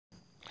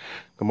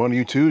Come on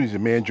YouTube. This is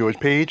your man George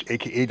Page,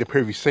 aka the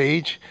Pervy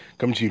Sage,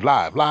 coming to you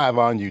live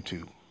on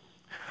YouTube.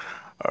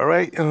 All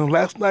right.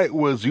 Last night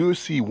was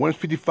UFC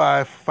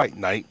 155 fight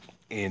night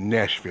in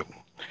Nashville,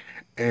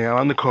 and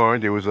on the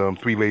card there was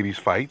three ladies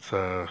fights.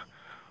 The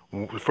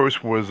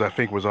first was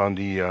was on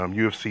the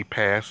UFC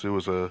Pass. It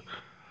was a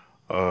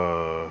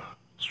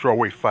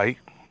strawweight fight.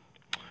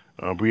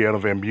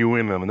 Brianna Van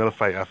Buren and another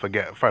fight I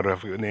forgot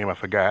the name I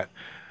forgot.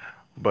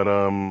 But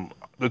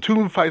the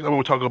two fights I'm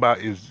going to talk about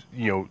is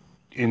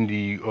in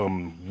the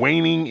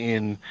waning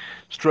and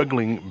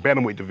struggling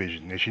bantamweight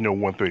division, as you know,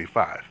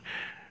 135.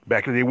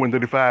 Back in the day,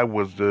 135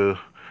 was the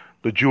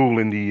jewel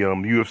in the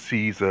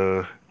UFC's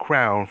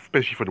crown,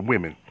 especially for the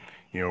women.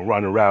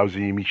 Ronda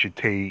Rousey, Miesha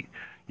Tate,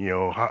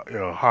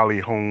 Holly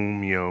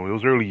Holm.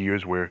 Those early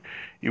years where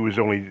it was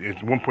only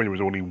at one point there was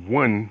only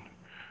one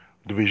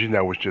division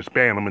that was just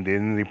bantam, and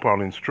then they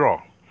brought in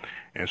straw.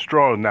 And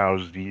straw now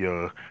is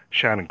the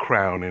shining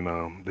crown and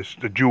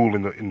the jewel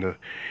in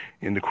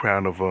the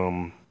crown of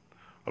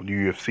the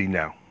UFC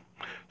now.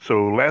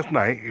 So last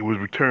night it was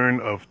return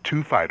of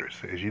two fighters.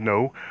 As you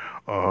know,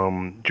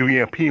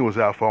 Julianna Pena was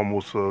out for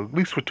almost at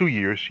least for 2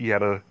 years. She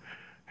was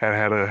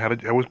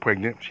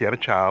pregnant. She had a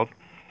child,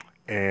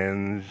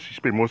 and she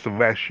spent most of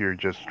last year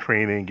just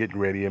training, getting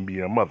ready, and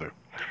being a mother.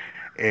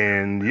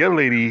 And the other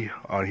lady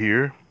on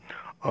here,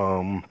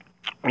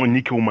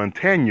 Nicco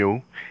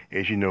Montano,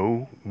 as you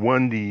know,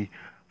 won the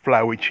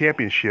flyweight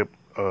championship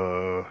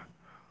a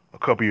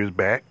couple years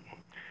back,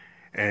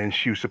 and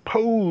she was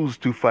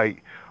supposed to fight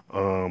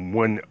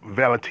one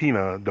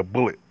Valentina the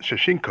Bullet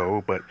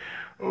Shevchenko, but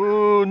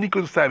Nicco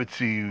decided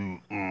to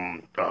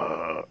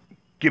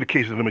get a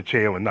case of lemon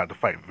tail and not to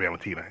fight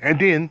Valentina. And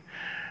then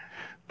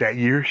that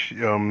year,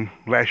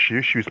 last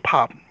year, she was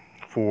popped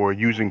for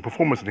using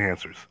performance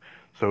enhancers.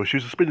 So she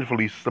was suspended for at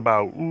least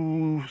about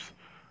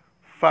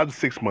 5 to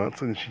 6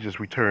 months, and she just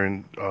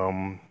returned,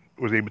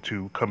 was able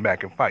to come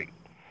back and fight.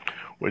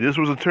 Well, this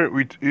was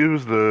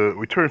the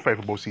return fight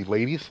for both these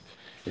ladies.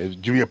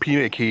 Julianna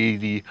Pena, aka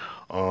the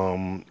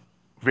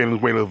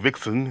Venezuela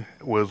vixen,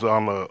 was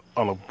on a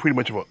pretty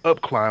much of an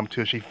up climb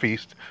till she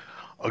faced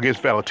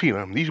against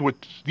Valentina. These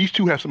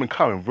two have something in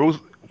common.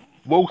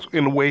 Both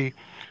in a way,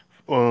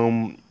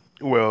 were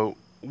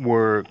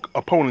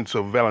opponents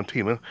of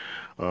Valentina.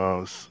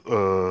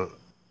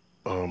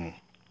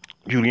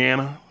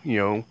 Julianna,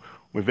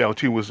 when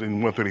Valentina was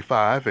in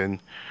 135, and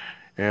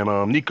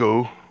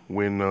Nicco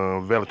when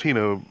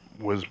Valentina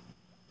was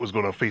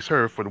going to face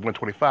her for the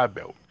 125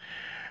 belt.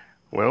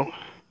 Well,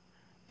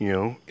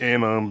 and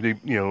and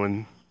if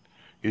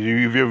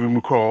you ever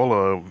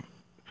recall,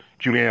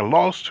 Julianna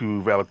lost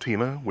to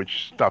Valentina,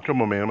 which stopped her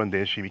momentum, and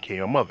then she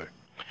became a mother.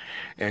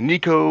 And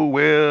Nicco,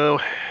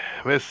 well,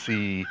 let's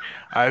see,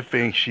 I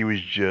think she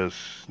was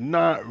just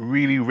not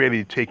really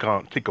ready to take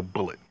a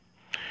bullet.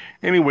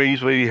 Anyways,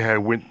 this lady had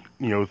went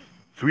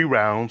 3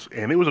 rounds,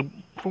 and it was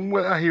from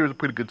what I hear, it was a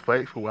pretty good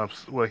fight. From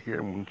what I hear,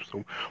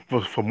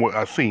 from what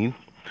I've seen,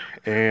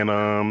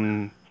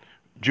 and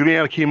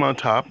Julianna came on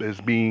top as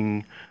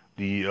being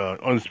the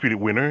undisputed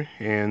winner,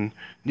 and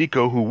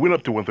Nicco, who went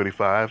up to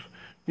 135,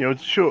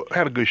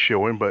 had a good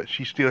showing, but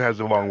she still has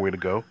a long way to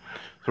go.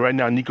 So right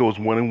now, Nicco is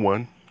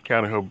 1-1,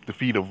 counting her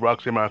defeat of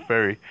Roxanne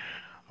Modafferi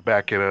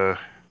back at a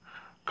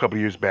couple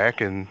of years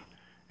back, and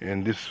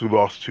this who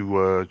lost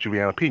to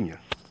Julianna Pena.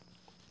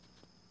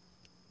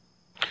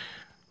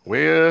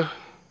 Well.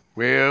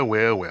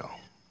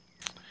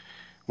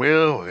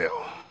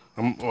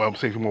 I'm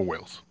saying some more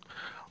wells.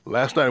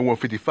 Last night at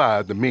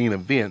 155, the main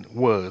event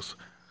was,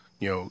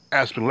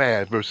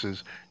 Aspen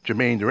versus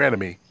Germaine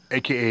DeRaDaime,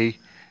 aka,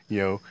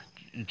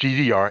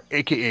 GDR,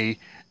 aka,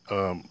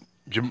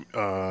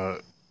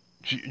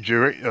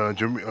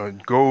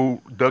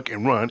 Go Duck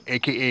and Run,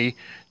 aka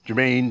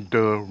Germaine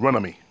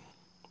DeRaDaime.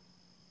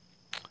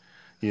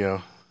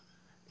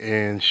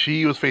 And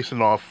she was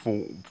facing off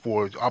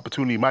for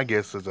opportunity, my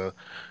guess, as a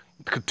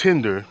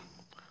contender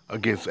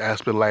against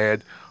Aspen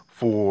Ladd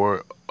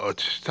for a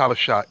title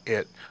shot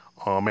at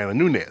Amanda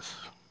Nunes.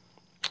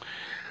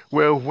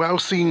 Well, what I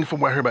was seeing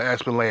from what I heard about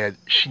Aspen Ladd,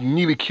 she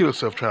nearly killed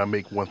herself trying to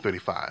make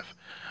 135.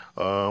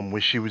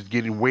 When she was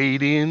getting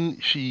weighed in,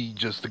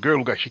 the girl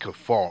looked like she could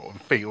fall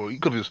and fail. You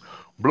could just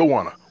blow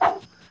on her,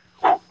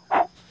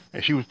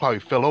 and she probably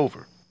fell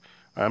over.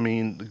 I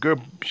mean, the girl,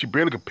 she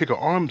barely could pick her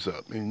arms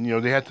up. And,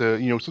 they had to,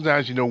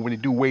 sometimes, when they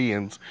do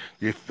weigh-ins,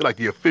 like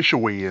the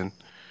official weigh-in,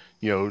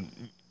 you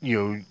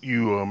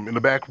in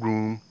the back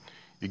room,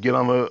 you get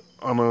on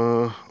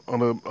a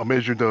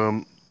measured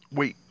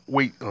weight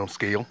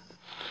scale,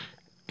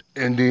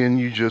 and then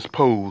you just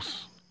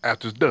pose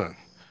after it's done.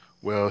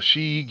 Well,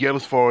 she get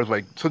as far as,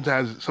 like,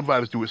 sometimes some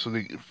fighters do it so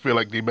they feel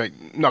like they might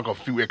knock off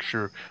a few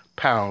extra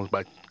pounds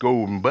by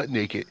going butt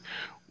naked,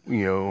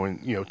 and,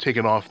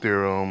 taking off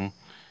their,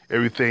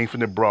 everything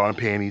from their bra and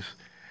panties,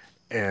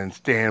 and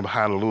stand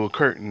behind a little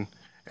curtain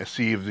and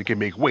see if they can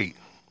make weight.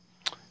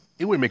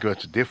 It wouldn't make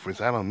much difference.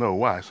 I don't know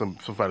why some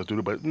fighters do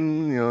it, but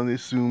they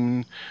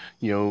assume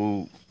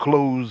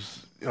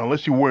clothes,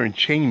 unless you're wearing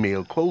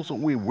chainmail, clothes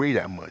don't weigh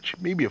that much.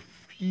 Maybe a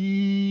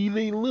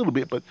a little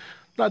bit, but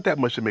not that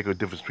much to make a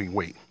difference between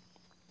weight.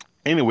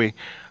 Anyway,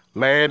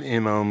 Ladd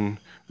and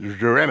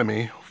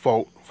DeRaDaime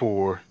fought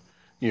for,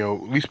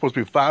 at least supposed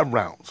to be 5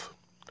 rounds.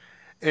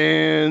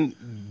 And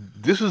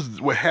this is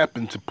what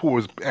happened to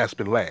poor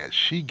Aspen Ladd.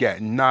 She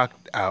got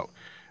knocked out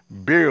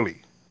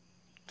barely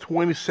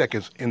 20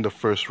 seconds in the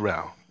first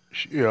round.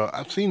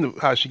 I've seen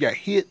how she got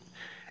hit,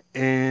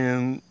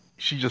 and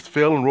she just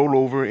fell and rolled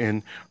over.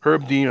 And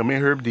Herb Dean,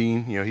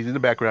 he's in the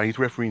background. He's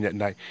refereeing that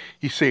night.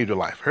 He saved her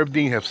life. Herb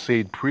Dean have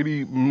saved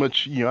pretty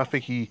much. I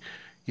think he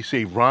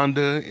saved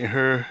Ronda in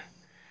her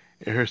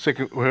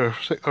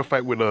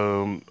fight with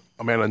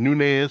Amanda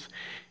Nunes.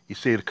 He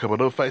saved a couple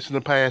of other fights in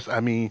the past. I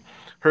mean,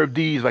 Herb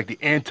Dean is like the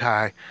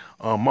anti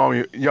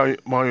Mario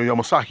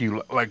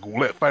Yamasaki, like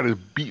let fighters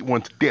beat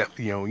one to death.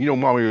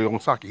 Mario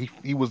Yamasaki.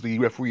 He was the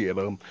referee at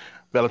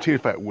Valentina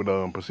fight with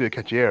Priscilla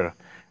Cachoeira.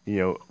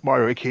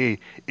 Mario, aka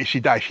if she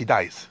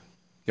dies,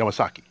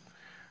 Yamasaki.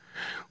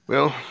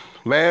 Well,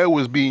 Ladd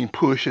was being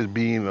pushed as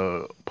being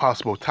a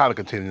possible title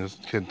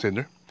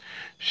contender.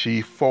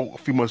 She fought a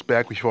few months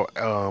back. She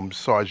fought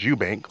Sarge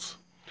Eubanks,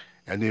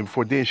 and then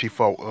before then she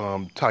fought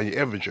Tanya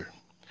Evinger.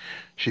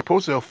 She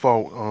supposed to have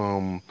fought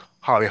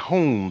Holly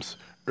Holmes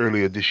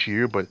earlier this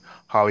year, but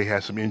Holly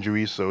had some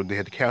injuries, so they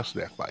had to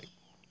cancel that fight.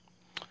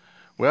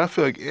 Well, I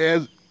feel like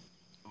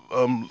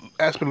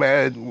Aspen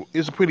Ladd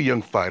is a pretty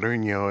young fighter,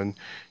 and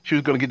she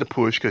was going to get the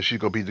push because she's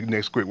going to be the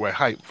next great white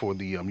hype for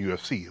the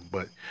UFC.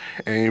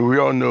 And we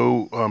all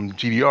know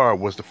GDR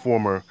was the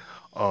former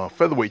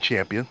featherweight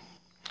champion,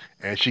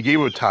 and she gave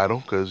her a title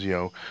because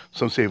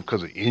some say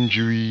because of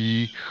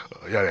injury,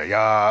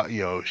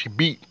 she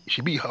beat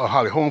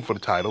Holly Holm for the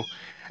title.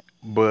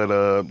 But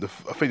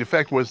the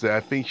fact was that I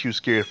think she was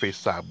scared to face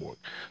Cyborg.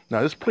 Now,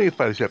 there's plenty of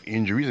fighters who have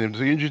injuries, and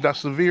if the injury's not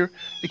severe,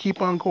 they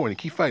keep on going, they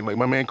keep fighting. Like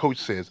my man coach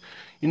says,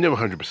 you're never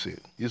 100%.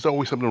 There's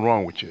always something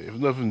wrong with you. If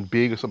nothing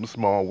big or something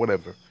small,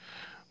 whatever.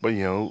 But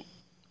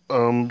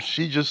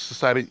she just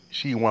decided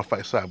she didn't want to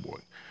fight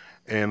Cyborg.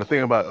 And the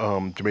thing about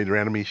Germaine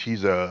DeRaDaime,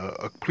 she's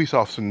a police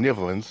officer in the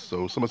Netherlands.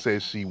 So someone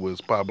says she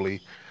was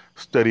probably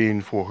studying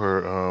for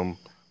her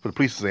for the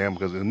police exam,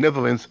 because in the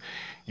Netherlands,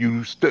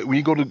 when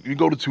you go to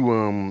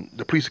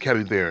the police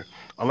academy there,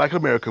 unlike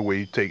America where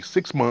you take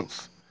 6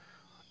 months,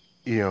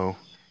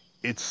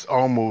 it's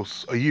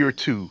almost a year or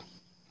two,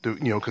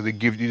 because they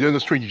give you, they're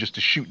not train you just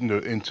to shoot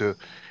into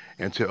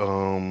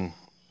the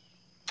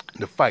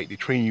fight. They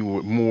train you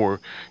with more,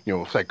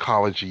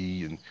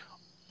 psychology and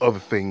other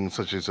things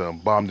such as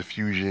bomb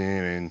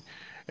diffusion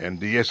and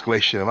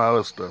de-escalation and all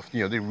that stuff.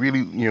 They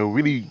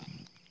really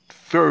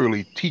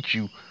thoroughly teach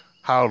you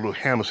how to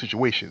handle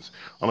situations.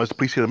 Unless the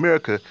police in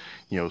America,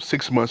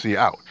 6 months and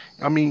you're out.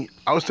 I mean,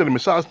 I was studying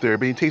massage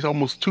therapy. It takes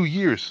almost 2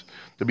 years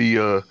to be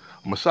a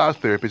massage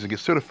therapist and get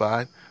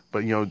certified.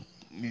 But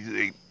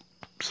they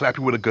slap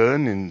you with a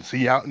gun and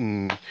send you out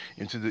and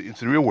into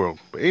the real world.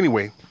 But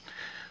anyway,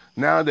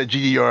 now that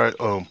GDR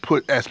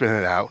put Aspen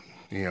out,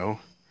 and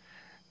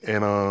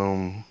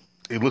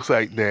it looks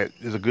like that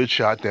there's a good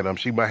shot that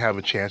she might have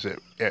a chance at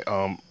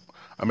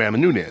Amanda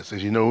Nunes.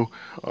 As you know,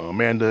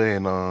 Amanda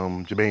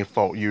and Germaine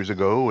fought years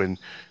ago, and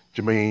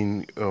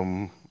Germaine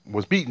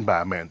was beaten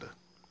by Amanda.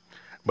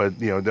 But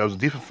there was a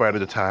different fight at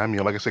the time.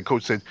 Like I said,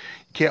 coach said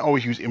you can't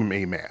always use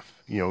MMA math.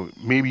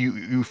 Maybe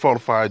you fought a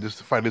fight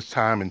this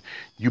time and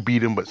you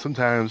beat him, but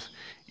sometimes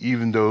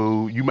even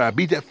though you might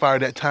beat that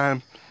fighter that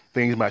time,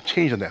 things might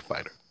change on that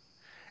fighter.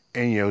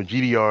 And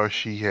GDR,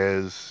 she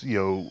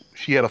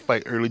had a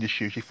fight early this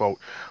year. She fought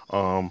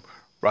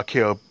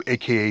Raquel,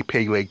 aka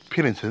Pegleg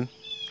Pennington.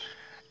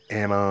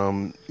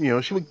 And,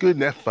 she looked good in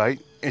that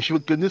fight, and she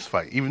looked good in this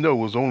fight, even though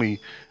it was only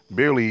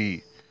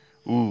barely,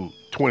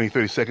 20,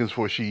 30 seconds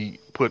before she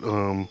put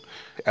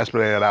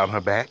Aspen out on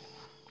her back.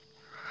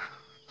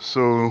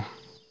 So,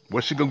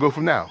 what's she going to go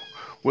from now?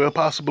 Well,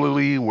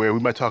 possibly where we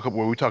were talking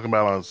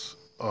about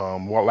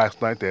on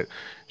last night that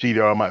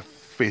GDR might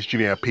face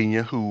Julianna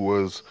Pena, who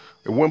was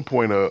at one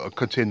point a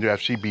contender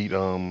after she beat,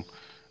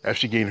 after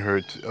she gained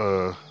her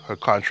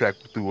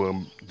contract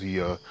through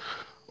the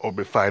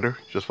Orbit Fighter,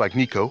 just like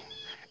Nicco.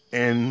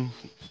 And,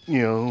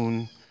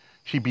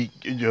 she beat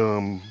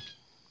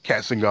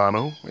Kat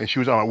Zingano, and she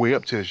was on her way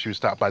up till she was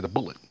stopped by the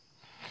Bullet.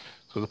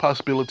 So the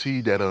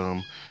possibility that,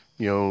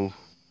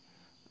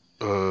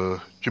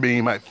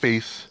 Germaine might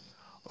face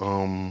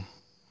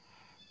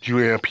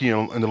Julianna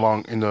Pena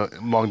along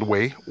the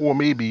way, or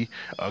maybe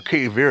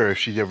Kate Vera if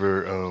she's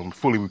ever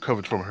fully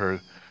recovered from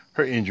her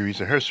injuries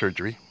and her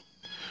surgery.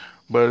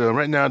 But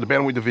right now, the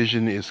bantamweight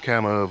division is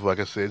kind of, like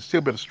I said, still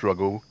a bit of a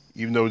struggle,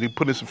 even though they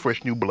put in some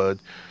fresh new blood,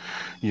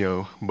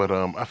 But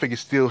I think it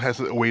still has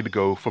a way to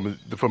go from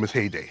its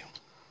heyday.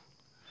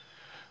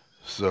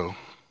 So,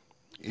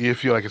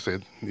 like I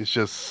said, it's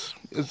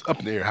up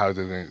in the air how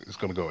it's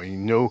going to go.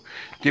 And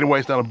Dana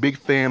White's not a big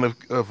fan of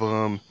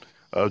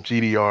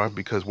GDR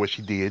because of what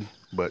she did,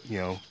 but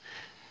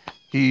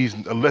he's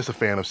a lesser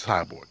fan of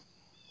Cyborg.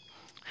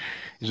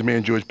 It's your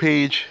man George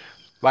Page.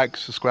 Like,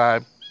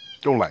 subscribe.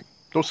 Don't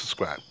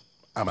subscribe.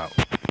 I'm out.